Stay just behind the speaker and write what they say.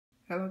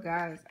Hello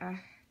guys, I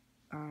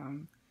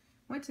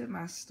went to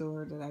my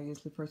store that I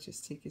usually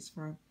purchase tickets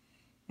from,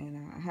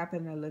 and I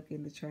happened to look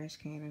in the trash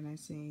can and I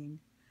seen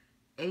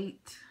 8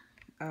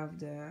 of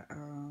the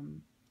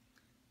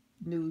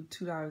new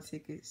 $2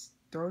 tickets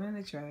thrown in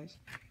the trash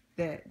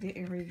that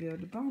didn't reveal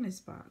the bonus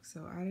box.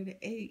 So out of the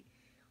 8,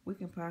 we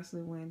can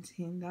possibly win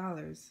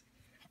 $10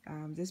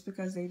 just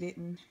because they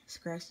didn't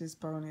scratch this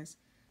bonus.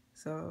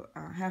 So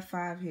I have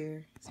 5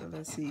 here, so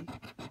let's see.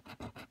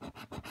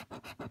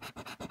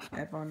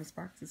 That bonus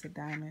box is a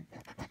diamond.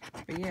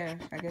 But yeah,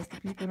 I guess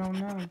the people don't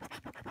know.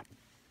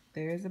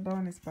 There is a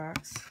bonus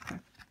box.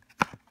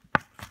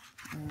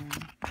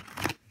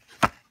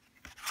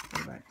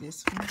 What about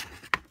this one?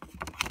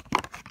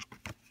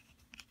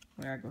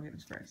 Well, I'll go ahead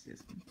and scratch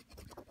this one.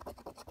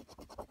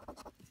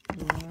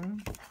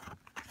 Boom.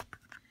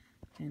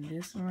 And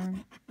this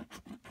one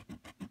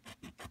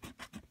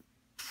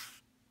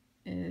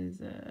is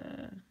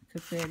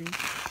confetti.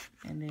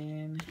 And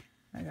then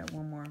I got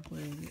one more.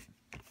 Where is it?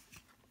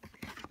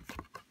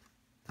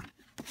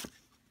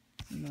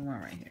 And the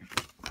one right here.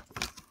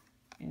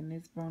 And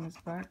this bonus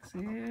box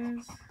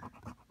is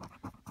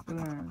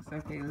balloons.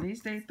 Okay, at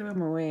least they threw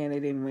them away and they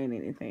didn't win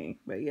anything.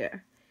 But yeah,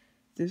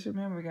 just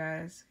remember,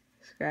 guys,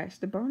 scratch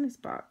the bonus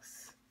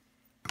box.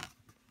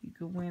 You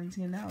could win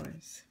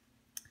 $10.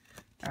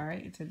 All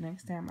right, until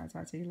next time, I'll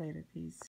talk to you later. Peace.